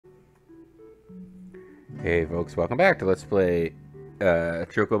Hey folks, welcome back to Let's Play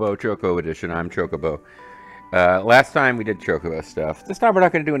Chocobo Choco Edition. I'm Chocobo. Last time we did Chocobo stuff. This time we're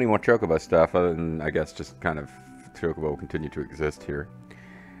not going to do any more Chocobo stuff, other than, I guess, just kind of Chocobo will continue to exist here.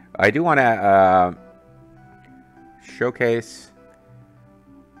 I do want to showcase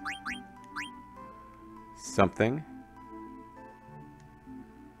something.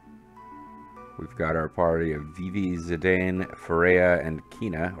 We've got our party of Vivi, Zidane, Freya, and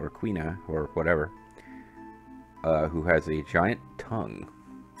Kina, or Quina, or whatever. Who has a giant tongue.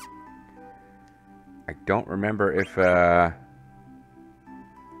 I don't remember if, yeah,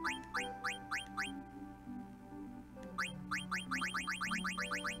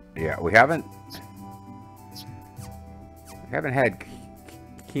 we haven't had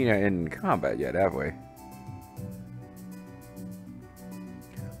Kina in combat yet, have we?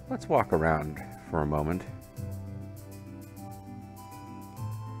 Let's walk around for a moment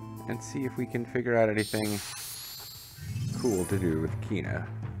and see if we can figure out anything cool to do with Kina.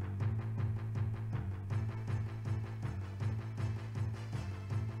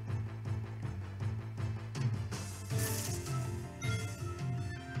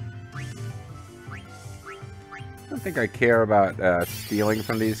 I don't think I care about stealing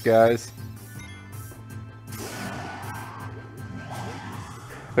from these guys.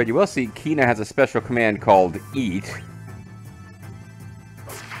 But you will see Kina has a special command called Eat.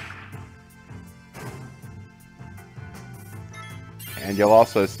 And you'll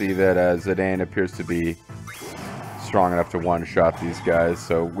also see that Zidane appears to be strong enough to one-shot these guys,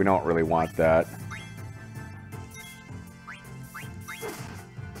 so we don't really want that.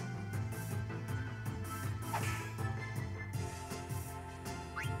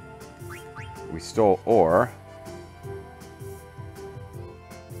 We stole ore.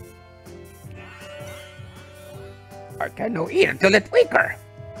 I cannot eat until it's weaker.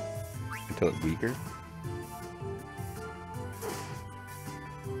 Until it's weaker?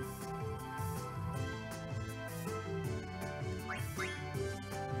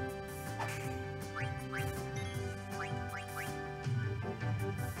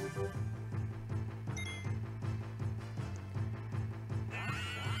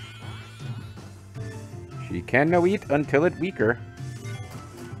 She can no eat until it weaker.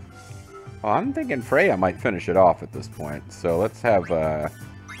 Well, I'm thinking Freya might finish it off at this point. So let's have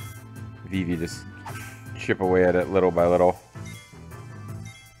Vivi just chip away at it little by little.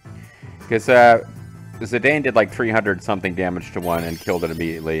 Because Zidane did like 300 something damage to one and killed it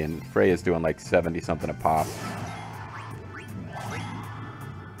immediately, and Freya's doing like 70 something a pop.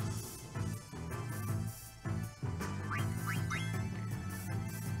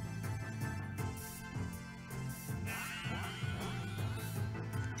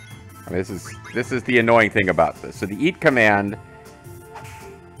 This is the annoying thing about this. So the Eat command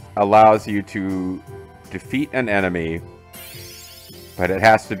allows you to defeat an enemy, but it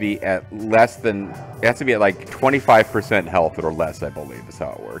has to be at less than, it has to be at like 25% health or less, I believe, is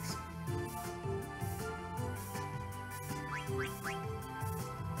how it works.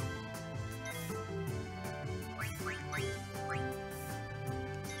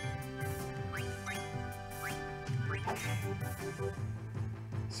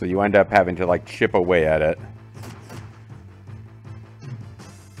 So you end up having to like chip away at it.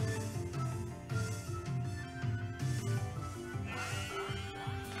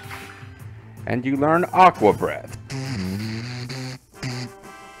 And you learn Aqua Breath.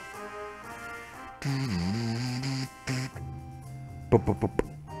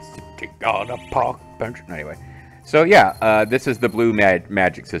 Anyway. So yeah, this is the blue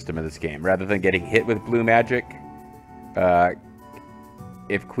magic system of this game. Rather than getting hit with blue magic,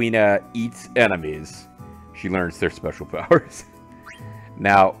 if Quina eats enemies, she learns their special powers.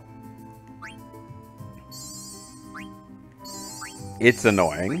 Now, it's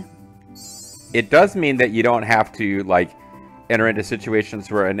annoying. It does mean that you don't have to, like, enter into situations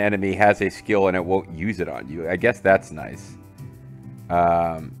where an enemy has a skill and it won't use it on you. I guess that's nice.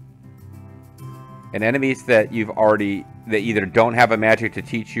 And enemies that you've already, that either don't have a magic to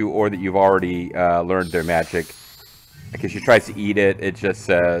teach you or that you've already learned their magic, because she tries to eat it, it just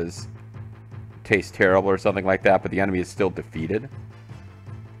says tastes terrible or something like that, but the enemy is still defeated.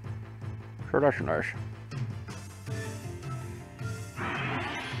 Sure, that's nice.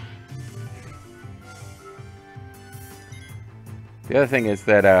 The other thing is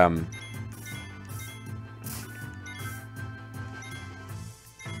that I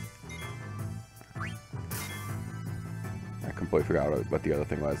completely forgot what the other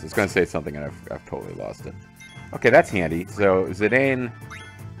thing was. I was going to say something and I've totally lost it. Okay, that's handy. So Zidane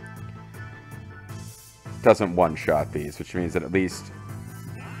doesn't one-shot these, which means that at least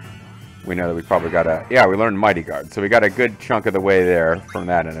we know that we probably got a... Yeah, we learned Mighty Guard, so we got a good chunk of the way there from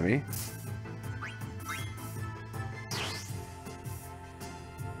that enemy.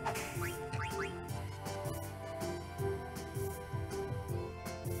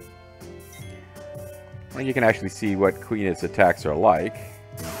 Well, you can actually see what Queen's attacks are like.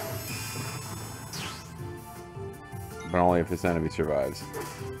 But only if this enemy survives.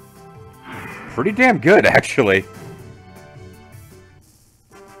 Pretty damn good, actually.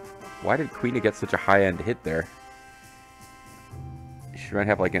 Why did Queenie get such a high-end hit there? She might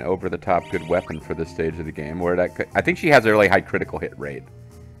have like an over-the-top good weapon for this stage of the game. Where that I think she has a really high critical hit rate.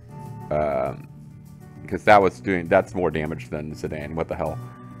 Because that's more damage than Zidane. What the hell?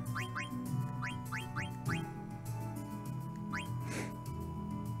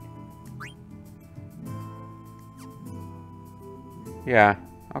 Yeah,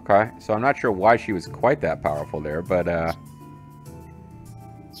 okay. So I'm not sure why she was quite that powerful there, but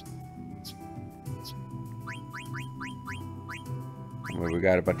we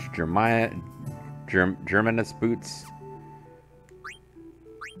got a bunch of Germanus boots.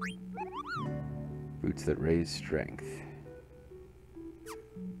 Boots that raise strength.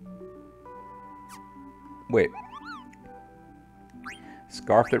 Wait.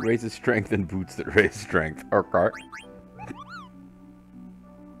 Scarf that raises strength and boots that raise strength. Okay.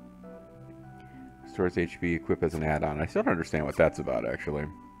 Stores HP, equip as an add-on. I still don't understand what that's about, actually.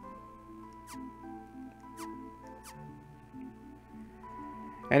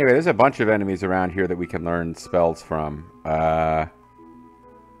 Anyway, there's a bunch of enemies around here that we can learn spells from.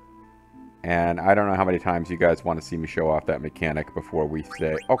 And I don't know how many times you guys want to see me show off that mechanic before we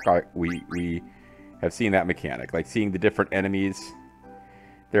say, okay, we have seen that mechanic. Like, seeing the different enemies.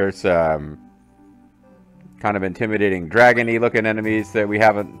 There's, kind of intimidating dragon-y looking enemies that we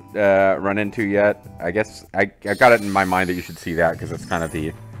haven't run into yet. I guess I got it in my mind that you should see that because it's kind of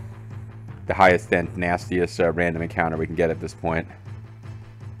the highest and nastiest random encounter we can get at this point.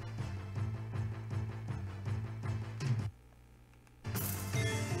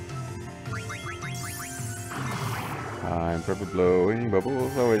 Time for blowing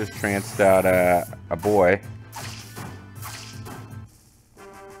bubbles. Oh, we just tranced out a boy.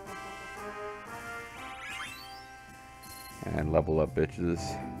 And level up, bitches.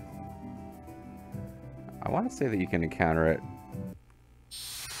 I want to say that you can encounter it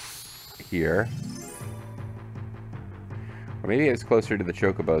here. Or maybe it's closer to the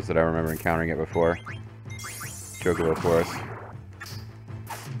chocobos that I remember encountering it before. Chocobo Forest.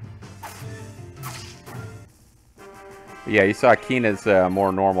 But yeah, you saw Keena's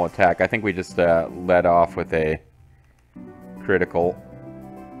more normal attack. I think we just led off with a critical.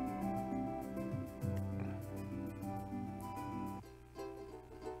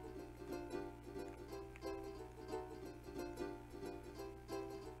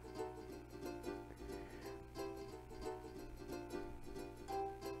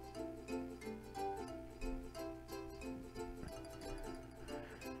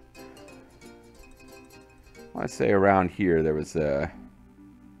 I say around here there was I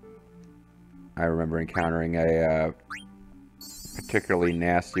remember encountering a particularly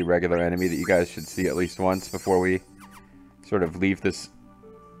nasty regular enemy that you guys should see at least once before we sort of leave this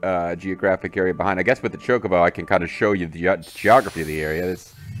geographic area behind. I guess with the Chocobo I can kind of show you the geography of the area.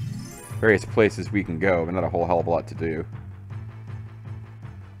 There's various places we can go, but not a whole hell of a lot to do.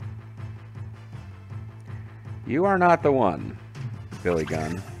 You are not the one, Billy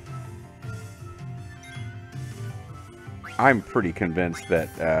Gunn. I'm pretty convinced that,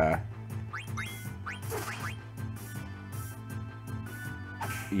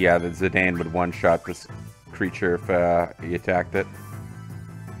 yeah, that Zidane would one-shot this creature if he attacked it.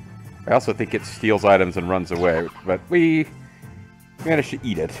 I also think it steals items and runs away, but we managed to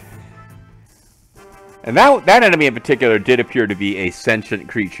eat it. And that enemy in particular did appear to be a sentient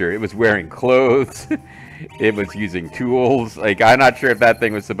creature. It was wearing clothes. It was using tools. Like, I'm not sure if that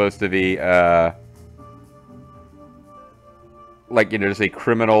thing was supposed to be, like, you know, just a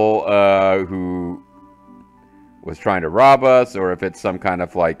criminal who was trying to rob us, or if it's some kind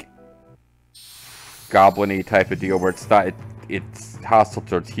of, like, goblin-y type of deal where it's not, it's hostile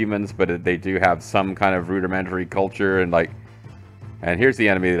towards humans, but they do have some kind of rudimentary culture, and, like, and here's the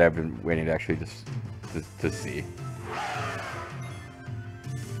enemy that I've been waiting to actually just to see.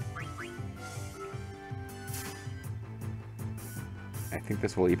 I think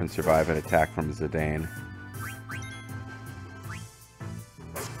this will even survive an attack from Zidane.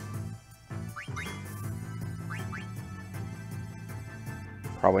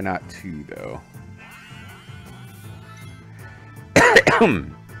 Probably not two, though.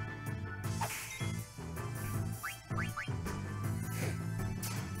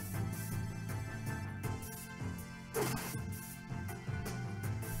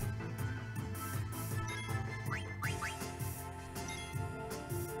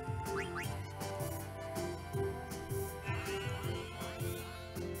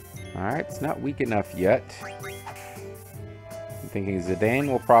 Alright, it's not weak enough yet. I'm thinking Zidane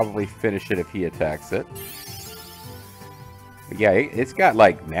will probably finish it if he attacks it. But yeah, it's got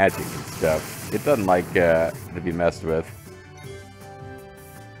like magic and stuff. It doesn't like to be messed with.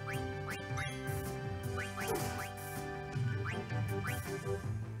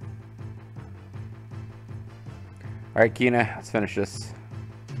 Alright, Kina, let's finish this.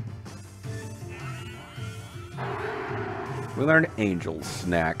 We learned Angel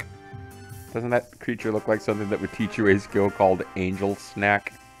Snack. Doesn't that creature look like something that would teach you a skill called Angel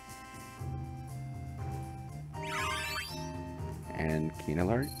Snack? And Kina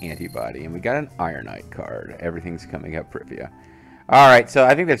learned Antibody, and we got an Ironite card. Everything's coming up Privia. Alright, so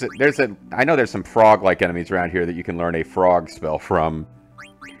I think I know there's some frog-like enemies around here that you can learn a frog spell from.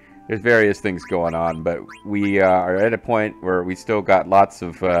 There's various things going on, but we are at a point where we still got lots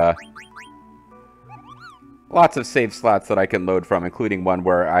of save slots that I can load from, including one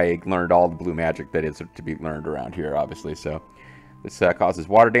where I learned all the blue magic that is to be learned around here, obviously. So this causes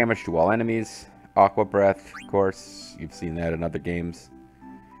water damage to all enemies. Aqua Breath, of course. You've seen that in other games.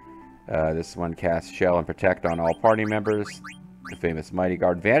 This one casts Shell and Protect on all party members. The famous Mighty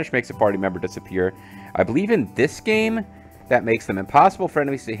Guard. Vanish makes a party member disappear. I believe in this game, that makes them impossible for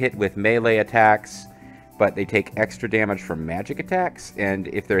enemies to hit with melee attacks, but they take extra damage from magic attacks, and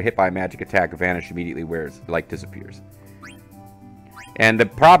if they're hit by a magic attack, Vanish immediately disappears. And the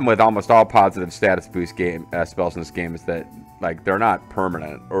problem with almost all positive status boost spells in this game is that, like, they're not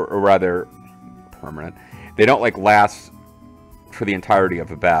permanent, or rather, permanent. They don't, like, last for the entirety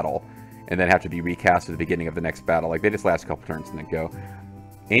of a battle, and then have to be recast at the beginning of the next battle. Like, they just last a couple turns and then go.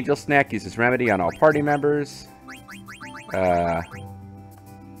 Angel Snack uses Remedy on all party members.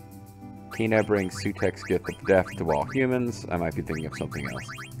 Kina brings Sutek's Gift of Death to all humans. I might be thinking of something else.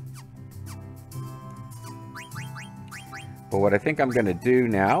 But what I think I'm going to do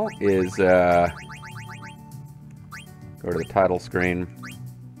now is go to the title screen.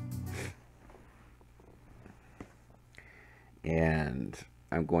 And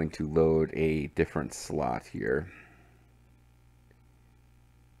I'm going to load a different slot here.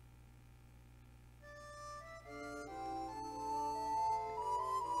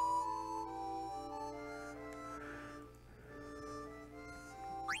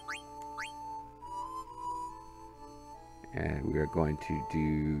 And we are going to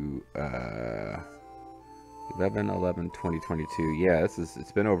do 11/11/2022. Yeah,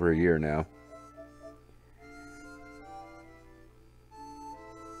 it's been over a year now.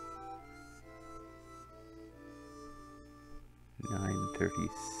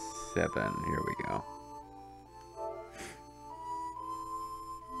 $9:37. Here we go.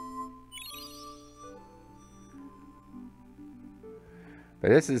 But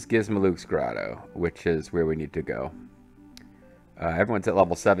this is Gizmaluke's Grotto, which is where we need to go. Everyone's at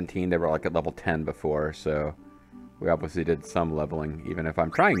level 17. They were like at level 10 before, so we obviously did some leveling, even if I'm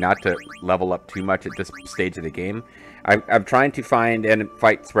trying not to level up too much at this stage of the game. I'm trying to find and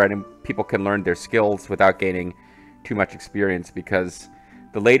fights where people can learn their skills without gaining too much experience, because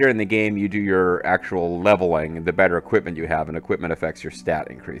the later in the game you do your actual leveling, the better equipment you have, and equipment affects your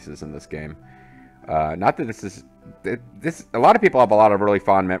stat increases in this game. Not that this is... a lot of people have a lot of really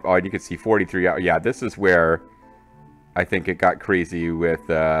fond... Oh, you can see 43... Yeah, this is where... I think it got crazy with,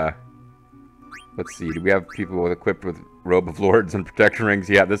 let's see, do we have people equipped with Robe of Lords and Protect Rings?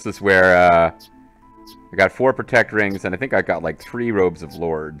 Yeah, this is where, I got 4 Protect Rings, and I think I got, like, 3 Robes of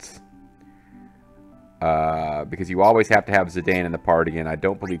Lords. Because you always have to have Zidane in the party, and I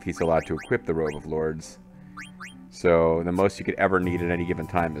don't believe he's allowed to equip the Robe of Lords. So, the most you could ever need at any given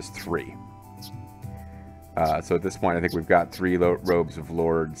time is 3. So at this point, I think we've got 3 Robes of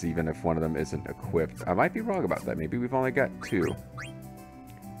Lords, even if one of them isn't equipped. I might be wrong about that. Maybe we've only got 2.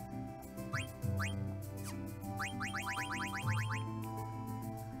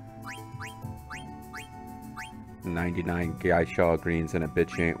 $99 Gysahl greens and a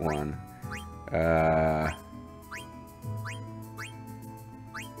bitch ain't one. Yeah,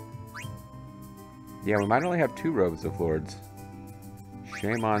 we might only have 2 Robes of Lords.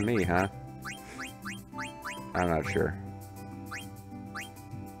 Shame on me, huh? I'm not sure.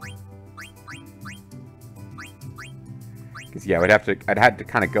 Because yeah, I'd have to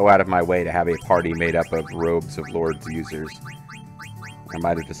kind of go out of my way to have a party made up of Robes of Lords users. I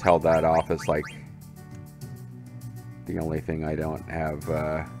might have just held that off as like the only thing I don't have.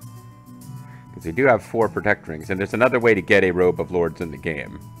 Because they do have 4 Protect Rings, and there's another way to get a Robe of Lords in the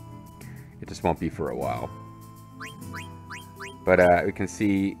game. It just won't be for a while. But we can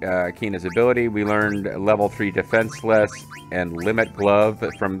see Kina's ability. We learned level 3 Defenseless and Limit Glove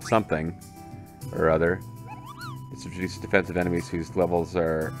from something or other. This reduces defensive enemies whose levels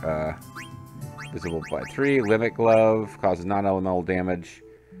are visible by 3. Limit Glove causes non-elemental damage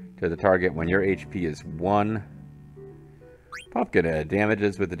to the target when your HP is 1. Pumpkinhead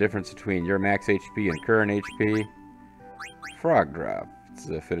damages with the difference between your max HP and current HP. Frog Drop. It's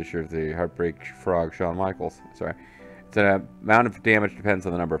the finisher of the Heartbreak Frog, Shawn Michaels. Sorry. Its amount of damage depends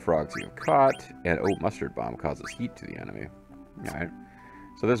on the number of frogs you've caught. And, oh, Mustard Bomb causes heat to the enemy. Alright.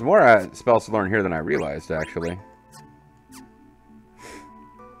 So there's more spells to learn here than I realized, actually.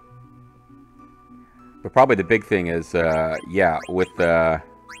 But probably the big thing is, yeah, with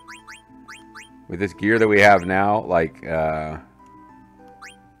this gear that we have now, like,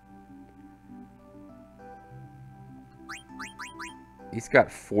 he's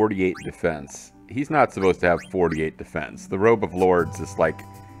got 48 defense. He's not supposed to have 48 defense. The Robe of Lords is, like,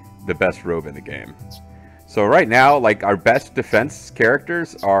 the best robe in the game. So right now, like, our best defense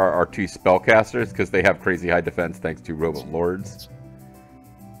characters are our 2 spellcasters, because they have crazy high defense thanks to Robe of Lords.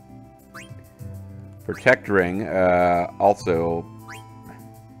 Protect Ring also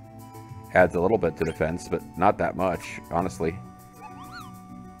adds a little bit to defense, but not that much, honestly.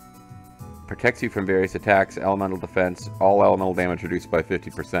 Protects you from various attacks, elemental defense, all elemental damage reduced by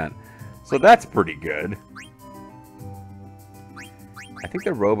 50%. So that's pretty good. I think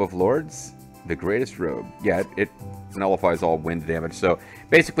the Robe of Lords, the greatest robe. Yeah, it nullifies all wind damage. So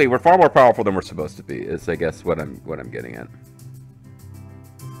basically, we're far more powerful than we're supposed to be. Is I guess what I'm getting at.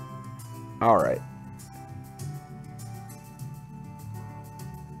 All right.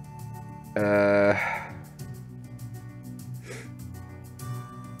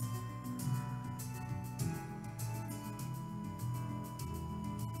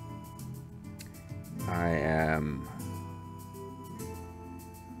 I am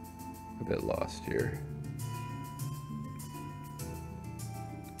a bit lost here.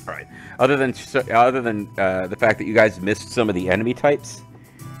 All right. Other than the fact that you guys missed some of the enemy types,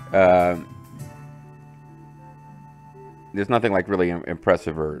 there's nothing like really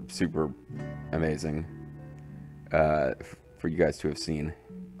impressive or super amazing for you guys to have seen.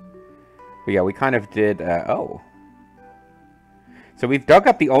 But yeah, we kind of did. Oh. So we've dug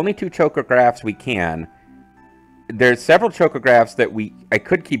up the only 2 chocographs we can. There's several chocographs that I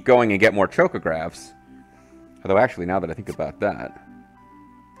could keep going and get more chocographs. Although actually, now that I think about that.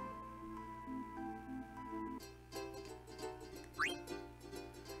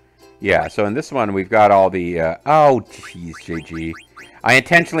 Yeah, so in this one, we've got all the... oh, jeez, JG. I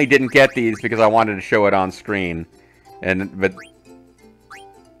intentionally didn't get these because I wanted to show it on screen. But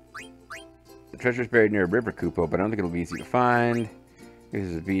the treasure's buried near a river, Kupo, but I don't think it'll be easy to find.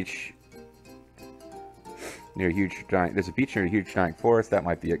 There's a beach near a huge giant... There's a beach near a huge giant forest. That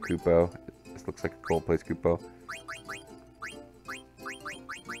might be it, Kupo. This looks like a cool place, Kupo.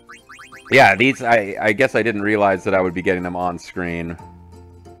 Yeah, these... I guess I didn't realize that I would be getting them on screen.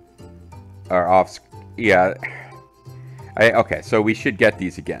 Or off... Yeah. Okay, so we should get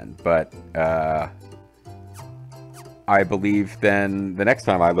these again. But, I believe then the next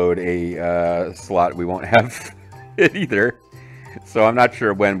time I load a slot, we won't have it either. So I'm not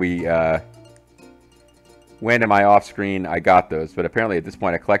sure when when am I off screen I got those, but apparently at this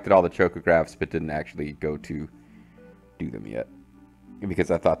point I collected all the chocographs but didn't actually go to do them yet.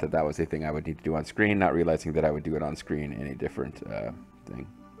 Because I thought that was a thing I would need to do on screen, not realizing that I would do it on screen in a different thing.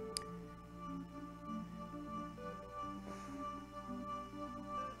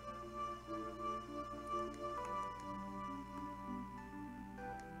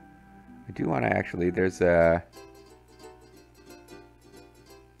 I do want to actually, there's a...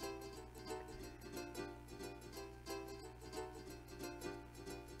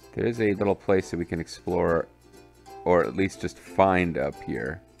 There's a little place that we can explore, or at least just find up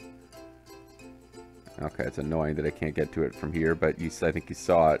here. Okay, it's annoying that I can't get to it from here, but I think you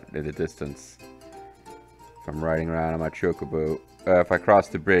saw it in the distance. If I'm riding around on my Chocobo. If I cross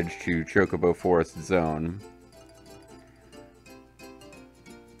the bridge to Chocobo Forest Zone.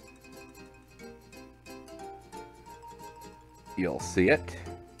 You'll see it.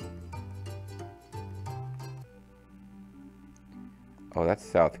 Oh, that's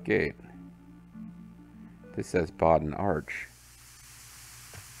South Gate. This says Baden Arch.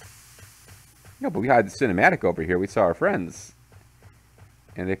 No, but we had the cinematic over here. We saw our friends.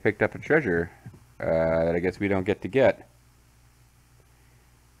 And they picked up a treasure that I guess we don't get to get.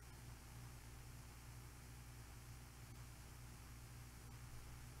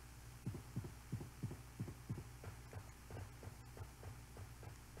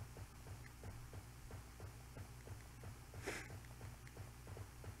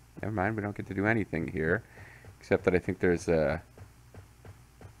 Never mind, we don't get to do anything here. Except that I think there's a...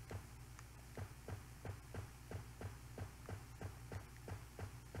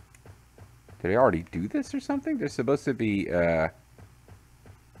 Did I already do this or something? There's supposed to be, well,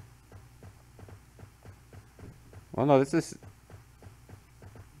 no, this is...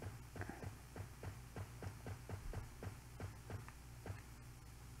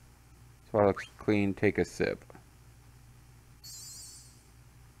 So it looks clean. Take a sip.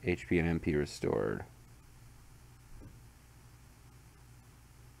 HP and MP restored.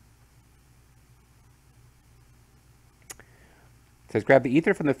 It says grab the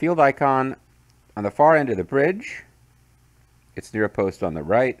ether from the field icon on the far end of the bridge. It's near a post on the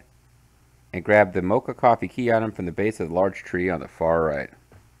right. And grab the mocha coffee key item from the base of the large tree on the far right.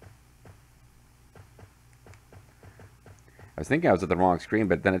 I was thinking I was at the wrong screen,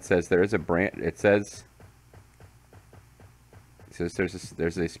 but then it says there is a branch. It says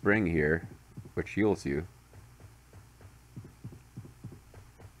there's a spring here, which heals you.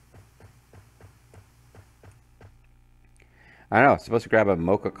 I don't know. It's supposed to grab a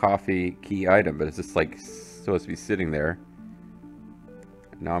mocha coffee key item, but it's just like supposed to be sitting there.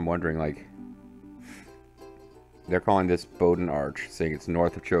 Now I'm wondering, like, they're calling this Bowden Arch, saying it's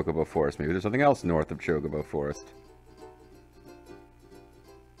north of Chocobo Forest. Maybe there's something else north of Chocobo Forest.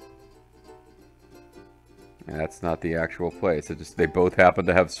 And that's not the actual place. It just, they both happen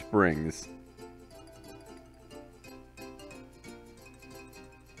to have springs.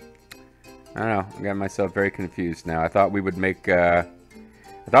 I don't know. I'm getting myself very confused now. I thought we would make, I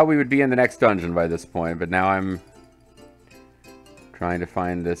thought we would be in the next dungeon by this point, but now I'm trying to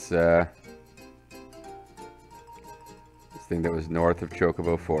find this, this thing that was north of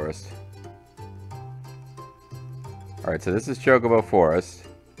Chocobo Forest. Alright, so this is Chocobo Forest,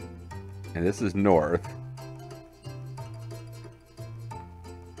 and this is north.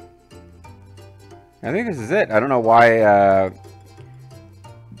 I think this is it. I don't know why,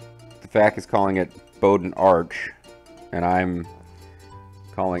 FAQ is calling it Bowden Arch, and I'm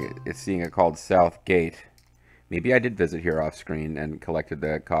calling it, seeing it called South Gate. Maybe I did visit here off screen and collected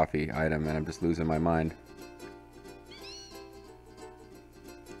the coffee item, and I'm just losing my mind.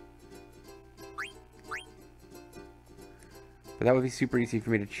 But that would be super easy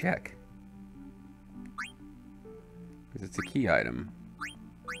for me to check, because it's a key item.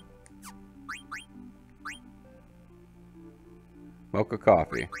 Mocha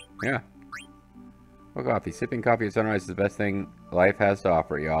coffee. Yeah. Mocha coffee. Sipping coffee at sunrise is the best thing life has to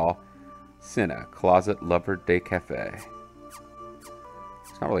offer, y'all. Cinna, closet lover de cafe.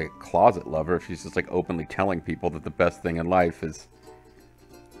 It's not really a closet lover if she's just like openly telling people that the best thing in life is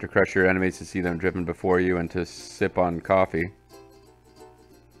to crush your enemies, to see them driven before you, and to sip on coffee.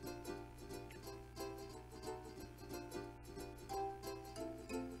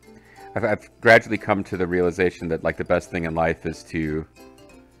 I've gradually come to the realization that, like, the best thing in life is to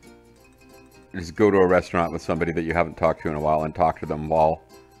just go to a restaurant with somebody that you haven't talked to in a while and talk to them while,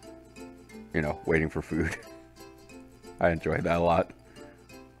 you know, waiting for food. I enjoy that a lot.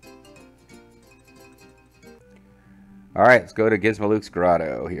 Alright, let's go to Gizmaluke's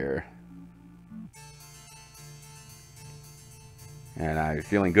Grotto here. And I'm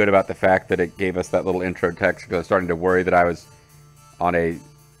feeling good about the fact that it gave us that little intro text, because I was starting to worry that I was on a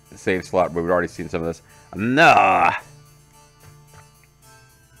save slot where we'd already seen some of this. Nah!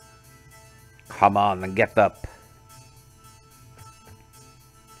 Come on and get up.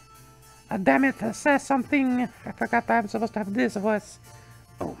 Damn it, says something. I forgot I'm supposed to have this voice.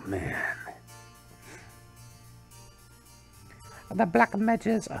 Oh man. The black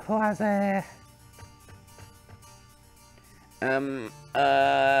mages was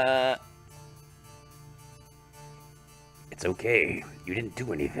it's okay. You didn't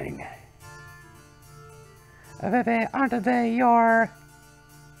do anything. Aren't they your...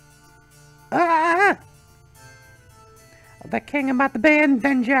 Ah! The king about to be in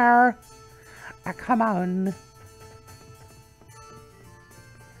danger. Come on.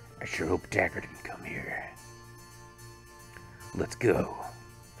 I sure hope Dagger didn't come here. Let's go.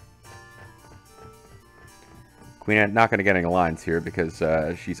 Queen not going to get any lines here because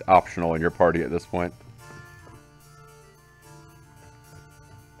she's optional in your party at this point.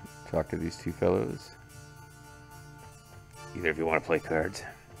 Talk to these two fellows. Either of you want to play cards?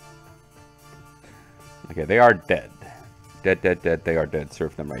 Okay, they are dead. Dead, dead, dead. They are dead.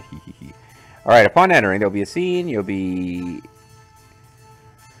 Surf them right. Hee hee hee. Alright, upon entering, there'll be a scene. You'll be...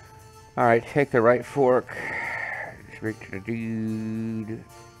 Alright, take the right fork. Speak to the dude.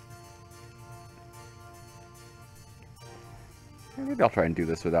 Maybe I'll try and do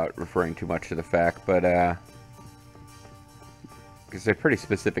this without referring too much to the fact, but, because there's a pretty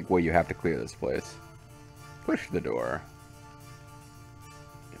specific way you have to clear this place. Push the door.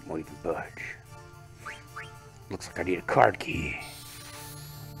 It won't even budge. Looks like I need a card key.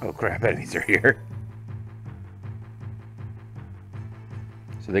 Oh crap, enemies are here.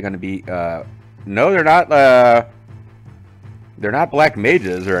 So they're gonna be, no, they're not black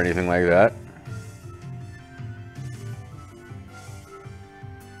mages or anything like that.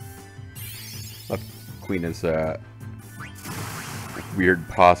 Look, Queen is, weird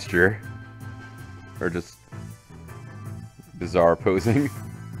posture. Or just bizarre posing.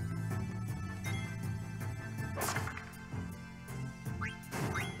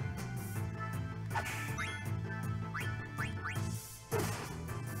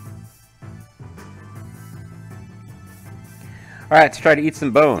 Alright, let's try to eat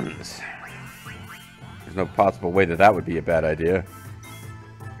some bones. There's no possible way that that would be a bad idea.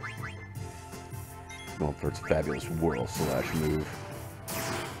 Going for its fabulous whirl slash move.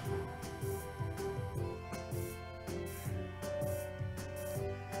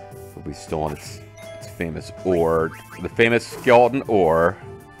 But we still want its famous ore. The famous skeleton ore.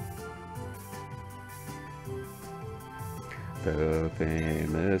 The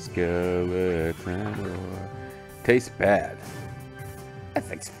famous skeleton ore. Tastes bad. That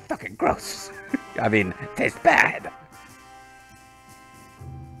thing's fucking gross. I mean, tastes bad.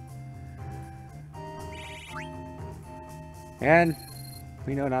 And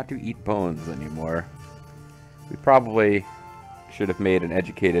we know not to eat bones anymore. We probably should have made an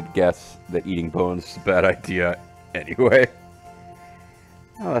educated guess that eating bones is a bad idea anyway.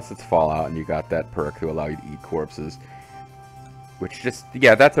 Unless it's Fallout and you got that perk to allow you to eat corpses. Which just,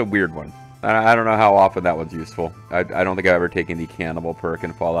 yeah, that's a weird one. I don't know how often that one's useful. I don't think I've ever taken the cannibal perk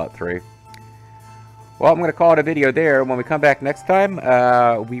in Fallout 3. Well, I'm going to call it a video there. When we come back next time,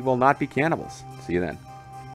 we will not be cannibals. See you then.